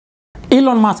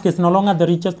Elon Musk is no longer the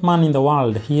richest man in the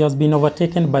world. He has been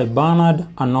overtaken by Bernard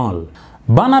Arnault.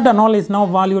 Bernard Arnault is now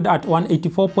valued at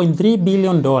 $184.3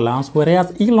 billion,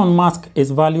 whereas Elon Musk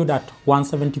is valued at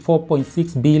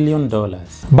 $174.6 billion.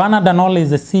 Bernard Arnault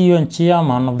is the CEO and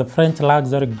chairman of the French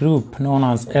luxury group known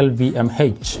as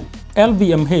LVMH.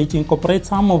 LVMH incorporates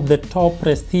some of the top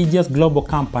prestigious global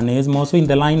companies, mostly in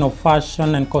the line of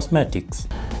fashion and cosmetics.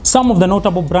 Some of the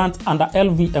notable brands under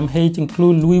LVMH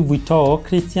include Louis Vuitton,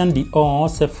 Christian Dior,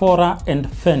 Sephora, and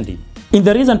Fendi. In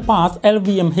the recent past,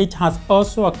 LVMH has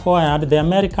also acquired the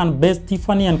American-based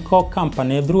Tiffany & Co.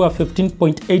 company through a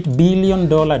 $15.8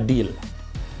 billion deal.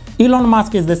 Elon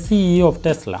Musk is the CEO of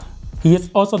Tesla. He is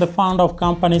also the founder of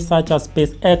companies such as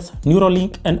SpaceX,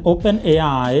 Neuralink, and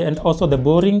OpenAI, and also the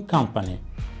Boring Company.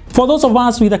 For those of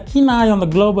us with a keen eye on the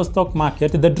global stock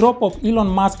market, the drop of Elon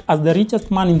Musk as the richest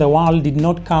man in the world did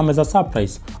not come as a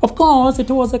surprise. Of course, it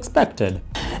was expected.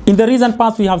 In the recent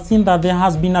past, we have seen that there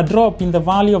has been a drop in the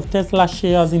value of Tesla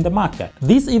shares in the market.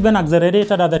 This even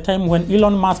accelerated at the time when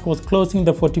Elon Musk was closing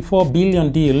the $44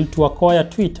 billion deal to acquire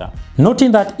Twitter.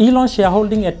 Noting that Elon's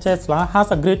shareholding at Tesla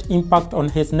has a great impact on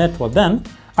his net worth, then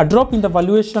a drop in the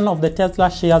valuation of the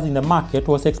Tesla shares in the market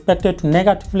was expected to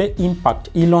negatively impact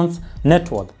Elon's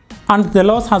net worth. And the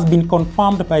loss has been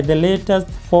confirmed by the latest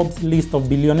Forbes list of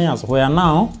billionaires, where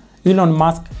now Elon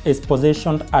Musk is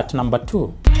positioned at number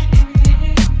 2.